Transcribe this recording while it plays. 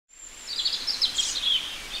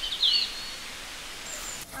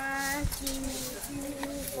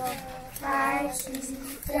5, 6,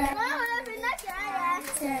 7,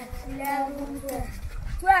 10, 11,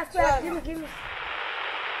 12. Give me.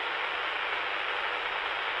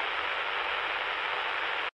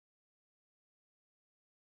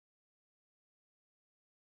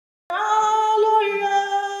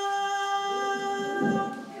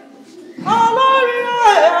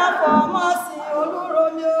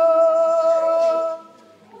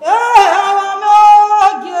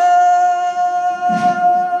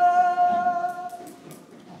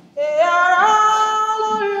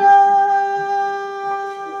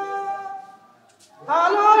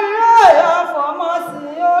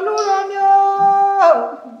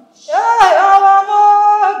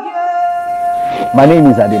 My name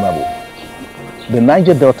is Ademabu. The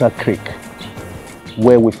Niger Delta Creek,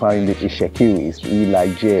 where we find the Itsekiris, the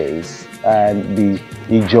Ilajes, and the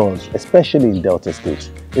Ijaws, especially in Delta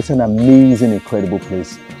State, it's an amazing, incredible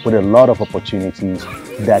place with a lot of opportunities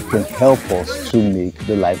that can help us to make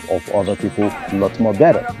the life of other people a lot more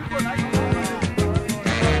better.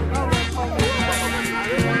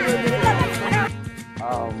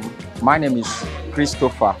 My name is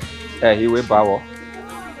Christopher Bawo.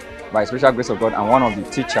 By special grace of God, I'm one of the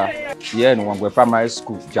teachers here in Wangwe Primary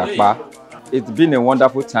School, Jakpa. It's been a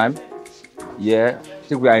wonderful time. Yeah, I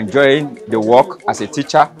think we are enjoying the work as a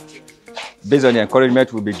teacher based on the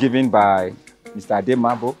encouragement we'll be given by Mr.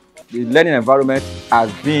 Ademabu. The learning environment has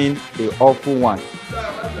been an awful one,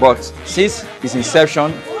 but since its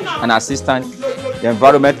inception and assistance, the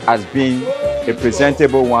environment has been a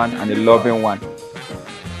presentable one and a loving one.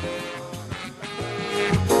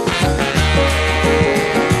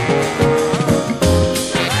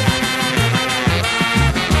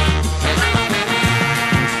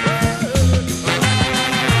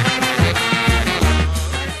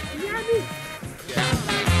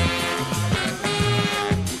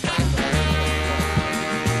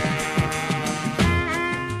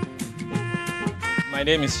 My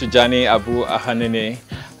name is Sujani Abu Ahanene.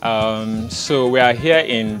 So we are here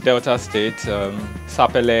in Delta State,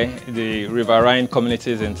 Sapele, the riverine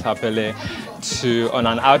communities in Sapele, on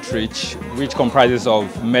an outreach which comprises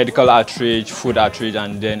of medical outreach, food outreach,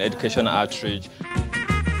 and then educational outreach.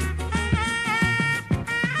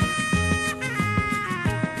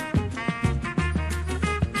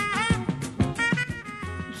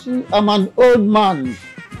 See, I'm an old man.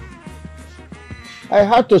 I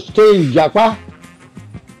had to stay in Jakpa.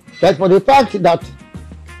 But for the fact that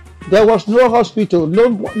there was no hospital,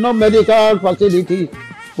 no medical facility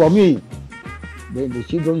for me, then the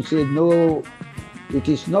children said, no, it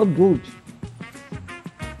is not good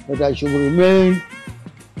that I should remain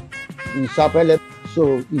in Sapele.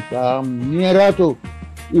 So if I'm nearer to,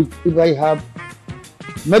 if I have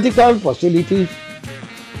medical facilities,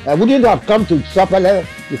 I wouldn't have come to Sapele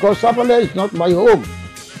because Sapele is not my home.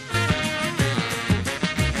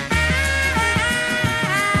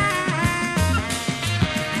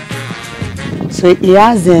 So he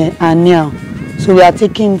has a hernia, so we are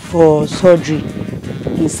taking for surgery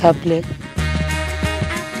in Sapele.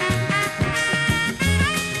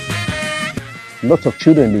 Lots of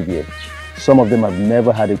children live here. Some of them have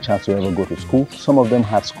never had a chance to ever go to school. Some of them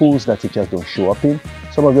have schools that teachers don't show up in.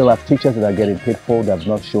 Some of them have teachers that are getting paid for that have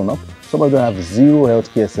not shown up. Some of them have zero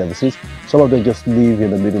healthcare services. Some of them just live in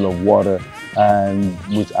the middle of water and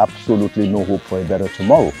with absolutely no hope for a better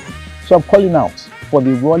tomorrow. So I'm calling out for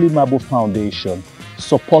the Rolly Mabo Foundation.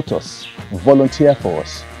 Support us, volunteer for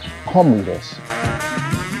us, come with us.